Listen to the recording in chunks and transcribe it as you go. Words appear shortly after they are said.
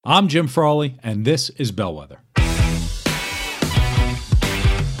I'm Jim Frawley, and this is Bellwether.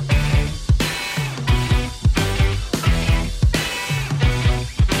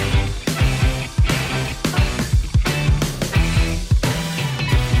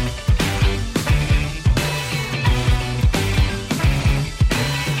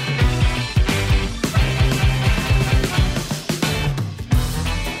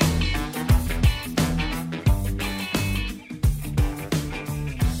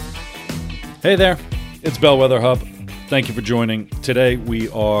 Hey there, it's Bellwether Hub. Thank you for joining. Today we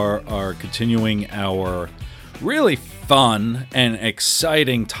are continuing our really fun and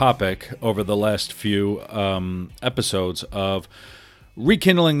exciting topic over the last few episodes of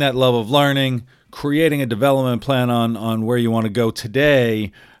rekindling that love of learning, creating a development plan on where you want to go.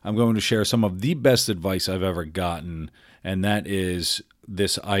 Today, I'm going to share some of the best advice I've ever gotten, and that is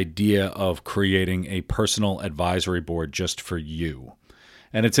this idea of creating a personal advisory board just for you.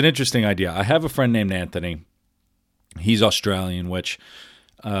 And it's an interesting idea. I have a friend named Anthony. He's Australian, which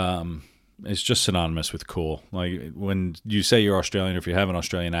is just synonymous with cool. Like when you say you're Australian, if you have an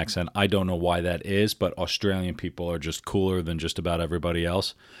Australian accent, I don't know why that is, but Australian people are just cooler than just about everybody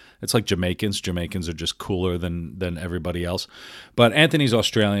else. It's like Jamaicans. Jamaicans are just cooler than everybody else. But Anthony's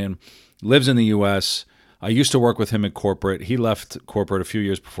Australian, lives in the U.S. I used to work with him in corporate. He left corporate a few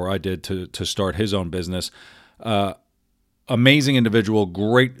years before I did to start his own business. Amazing individual,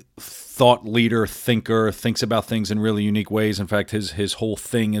 great thought leader, thinker, thinks about things in really unique ways. In fact, his whole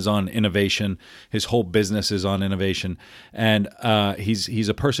thing is on innovation. His whole business is on innovation. And he's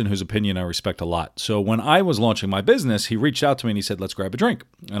a person whose opinion I respect a lot. So when I was launching my business, he reached out to me and he said, let's grab a drink.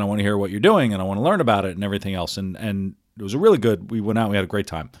 And I want to hear what you're doing and I want to learn about it and everything else. And it was really good. We went out, we had a great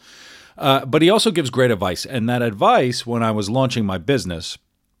time. But he also gives great advice. And that advice when I was launching my business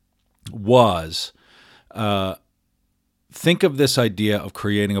was... think of this idea of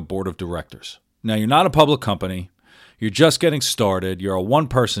creating a board of directors. Now, you're not a public company. You're just getting started. You're a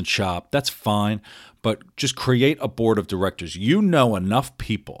one-person shop. That's fine. But just create a board of directors. You know enough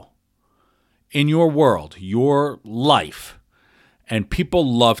people in your world, your life, and people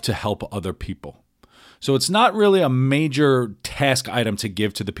love to help other people. So it's not really a major task item to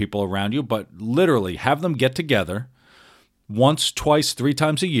give to the people around you, but literally have them get together once, twice, 3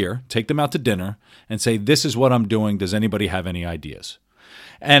 times a year, take them out to dinner and say, this is what I'm doing. Does anybody have any ideas?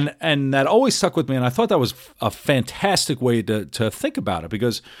 And that always stuck with me. And I thought that was a fantastic way to think about it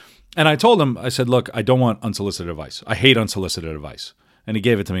because, and I told him, I said, look, I don't want unsolicited advice. I hate unsolicited advice. And he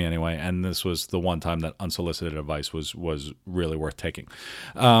gave it to me anyway. And this was the one time that unsolicited advice was really worth taking.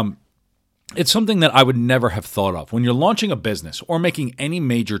 It's something that I would never have thought of. When you're launching a business or making any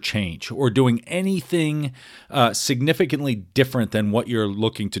major change or doing anything significantly different than what you're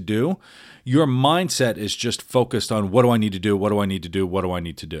looking to do, your mindset is just focused on what do I need to do, what do I need to do, what do I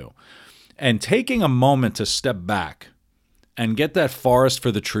need to do. And taking a moment to step back and get that forest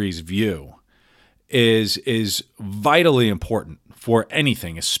for the trees view is vitally important for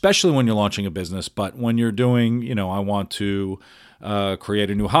anything, especially when you're launching a business. But when you're doing, I want to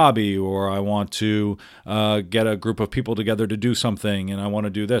create a new hobby, or I want to get a group of people together to do something, and I want to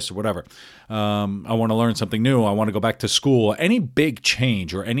do this or whatever. I want to learn something new. I want to go back to school. Any big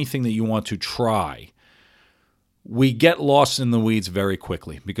change or anything that you want to try, we get lost in the weeds very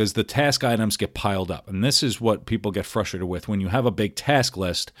quickly because the task items get piled up. And this is what people get frustrated with. When you have a big task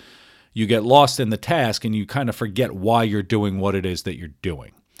list, you get lost in the task and you kind of forget why you're doing what it is that you're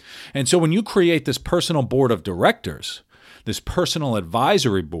doing. And so when you create this personal board of directors, this personal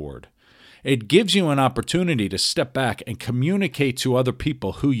advisory board, it gives you an opportunity to step back and communicate to other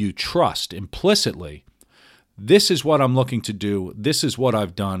people who you trust implicitly. This is what I'm looking to do. This is what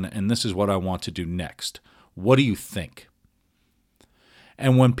I've done, and this is what I want to do next. What do you think?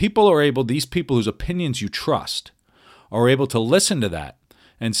 And when people are able, these people whose opinions you trust, are able to listen to that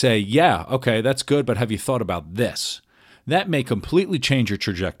and say, yeah, okay, that's good, but have you thought about this? That may completely change your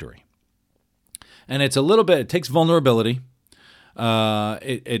trajectory. And it's it takes vulnerability.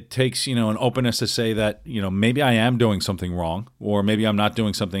 It takes, an openness to say that, maybe I am doing something wrong, or maybe I'm not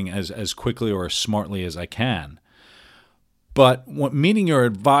doing something as quickly or as smartly as I can. But meeting your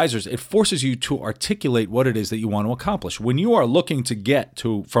advisors, it forces you to articulate what it is that you want to accomplish. When you are looking to get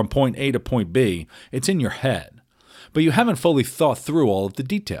from point A to point B, it's in your head, but you haven't fully thought through all of the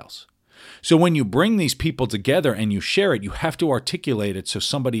details. So when you bring these people together and you share it, you have to articulate it so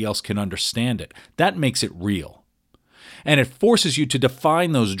somebody else can understand it. That makes it real. And it forces you to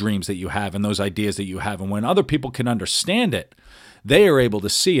define those dreams that you have and those ideas that you have. And when other people can understand it, they are able to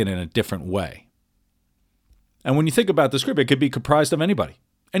see it in a different way. And when you think about this group, it could be comprised of anybody.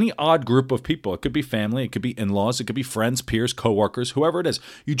 any odd group of people. It could be family, it could be in-laws, it could be friends, peers, coworkers, whoever it is.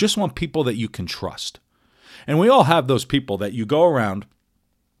 You just want people that you can trust. And we all have those people that you go around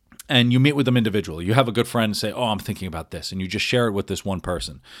and you meet with them individually. You have a good friend and say, oh, I'm thinking about this. And you just share it with this one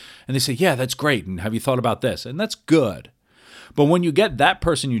person. And they say, yeah, that's great. And have you thought about this? And that's good. But when you get that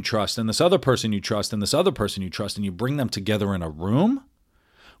person you trust and this other person you trust and this other person you trust and you bring them together in a room,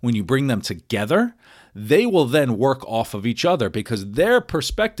 when you bring them together, they will then work off of each other because their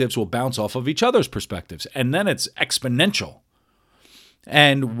perspectives will bounce off of each other's perspectives. And then it's exponential.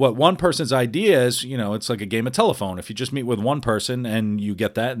 And what one person's idea is, it's like a game of telephone. If you just meet with one person and you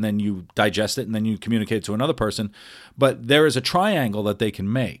get that and then you digest it and then you communicate it to another person, but there is a triangle that they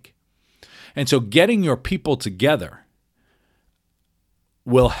can make. And so getting your people together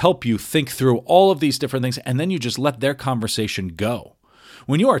will help you think through all of these different things, and then you just let their conversation go.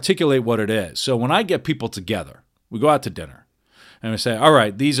 When you articulate what it is, so when I get people together, we go out to dinner, and we say, all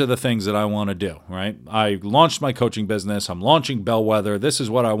right, these are the things that I want to do, right? I launched my coaching business. I'm launching Bellwether. This is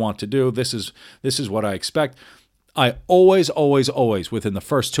what I want to do. This is what I expect. I always, within the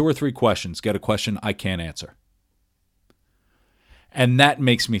first 2 or 3 questions, get a question I can't answer. And that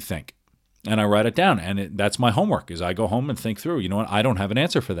makes me think. And I write it down, and that's my homework, is I go home and think through, you know what, I don't have an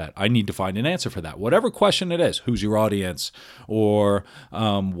answer for that. I need to find an answer for that. Whatever question it is, who's your audience, or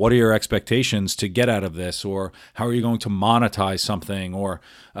what are your expectations to get out of this, or how are you going to monetize something, or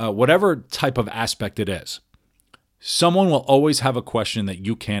whatever type of aspect it is. Someone will always have a question that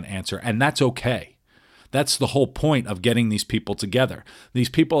you can't answer, and that's okay. That's the whole point of getting these people together. These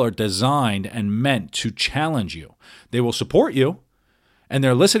people are designed and meant to challenge you. They will support you. And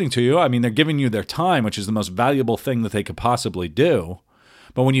they're listening to you. I mean, they're giving you their time, which is the most valuable thing that they could possibly do.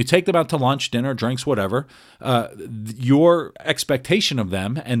 But when you take them out to lunch, dinner, drinks, whatever, your expectation of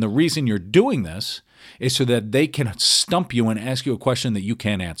them and the reason you're doing this is so that they can stump you and ask you a question that you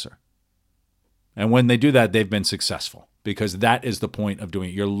can't answer. And when they do that, they've been successful, because that is the point of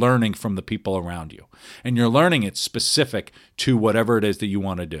doing it. You're learning from the people around you. And you're learning it specific to whatever it is that you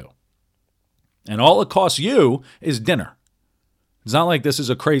want to do. And all it costs you is dinner. It's not like this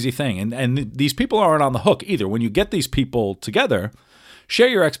is a crazy thing. And these people aren't on the hook either. When you get these people together, share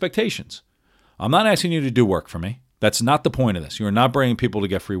your expectations. I'm not asking you to do work for me. That's not the point of this. You're not bringing people to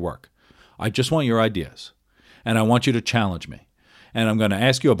get free work. I just want your ideas. And I want you to challenge me. And I'm going to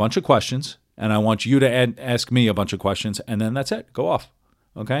ask you a bunch of questions. And I want you to ask me a bunch of questions. And then that's it. Go off.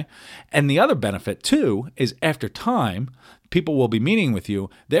 Okay? And the other benefit, too, is after time, people will be meeting with you.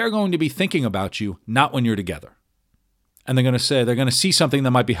 They're going to be thinking about you, not when you're together. And they're going to see something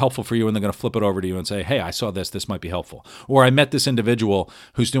that might be helpful for you, and they're going to flip it over to you and say, hey, I saw this might be helpful. Or I met this individual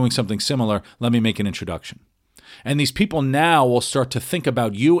who's doing something similar. Let me make an introduction. And these people now will start to think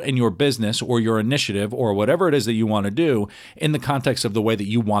about you and your business or your initiative or whatever it is that you want to do in the context of the way that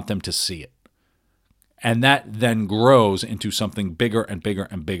you want them to see it. And that then grows into something bigger and bigger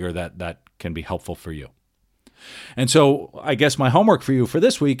and bigger that can be helpful for you. And so I guess my homework for you for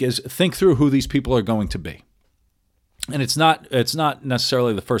this week is think through who these people are going to be. And it's not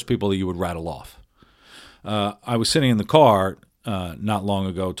necessarily the first people that you would rattle off. I was sitting in the car not long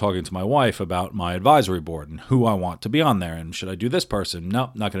ago talking to my wife about my advisory board and who I want to be on there. And should I do this person? No,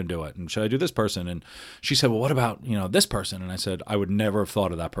 not going to do it. And should I do this person? And she said, well, what about this person? And I said, I would never have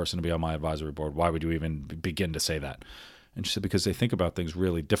thought of that person to be on my advisory board. Why would you even begin to say that? And she said, because they think about things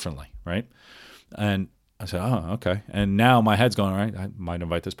really differently, right? And I said, oh, okay. And now my head's going, all right, I might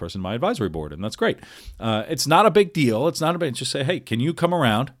invite this person to my advisory board, and that's great. It's not a big deal. It's not a big, just say, hey, can you come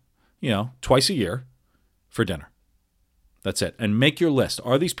around, twice a year for dinner? That's it. And make your list.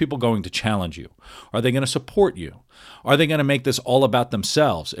 Are these people going to challenge you? Are they going to support you? Are they going to make this all about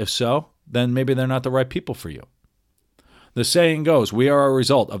themselves? If so, then maybe they're not the right people for you. The saying goes, we are a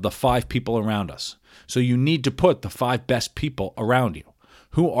result of the 5 people around us. So you need to put the 5 best people around you.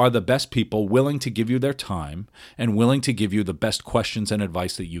 Who are the best people willing to give you their time and willing to give you the best questions and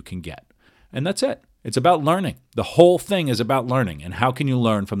advice that you can get? And that's it. It's about learning. The whole thing is about learning. And how can you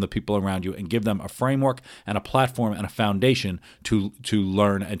learn from the people around you and give them a framework and a platform and a foundation to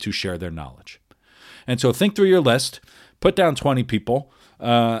learn and to share their knowledge? And so think through your list, put down 20 people,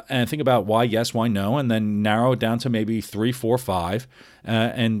 and think about why yes, why no, and then narrow it down to maybe 3, 4, 5,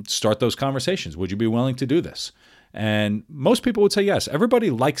 and start those conversations. Would you be willing to do this? And most people would say yes. Everybody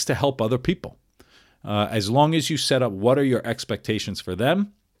likes to help other people. As long as you set up what are your expectations for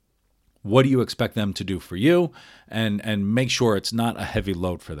them, what do you expect them to do for you, and make sure it's not a heavy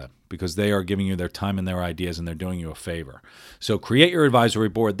load for them. because they are giving you their time and their ideas, and they're doing you a favor. So create your advisory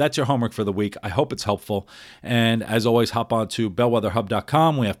board. That's your homework for the week. I hope it's helpful. And as always, hop on to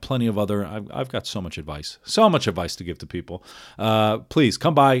bellwetherhub.com. We have plenty of other, I've got so much advice to give to people. Please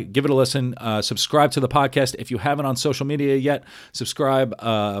come by, give it a listen, subscribe to the podcast. If you haven't on social media yet, subscribe,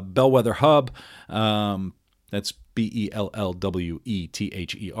 Bellwether Hub. That's BELLWETHER.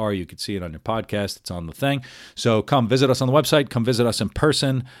 You can see it on your podcast. It's on the thing. So come visit us on the website. Come visit us in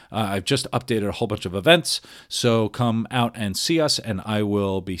person. I've just updated a whole bunch of events. So come out and see us, and I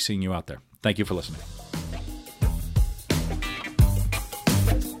will be seeing you out there. Thank you for listening.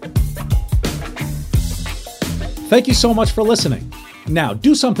 Thank you so much for listening. Now,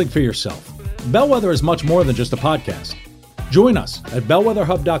 do something for yourself. Bellwether is much more than just a podcast. Join us at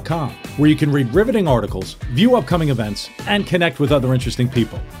bellwetherhub.com, where you can read riveting articles, view upcoming events, and connect with other interesting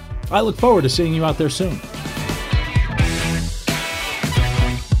people. I look forward to seeing you out there soon.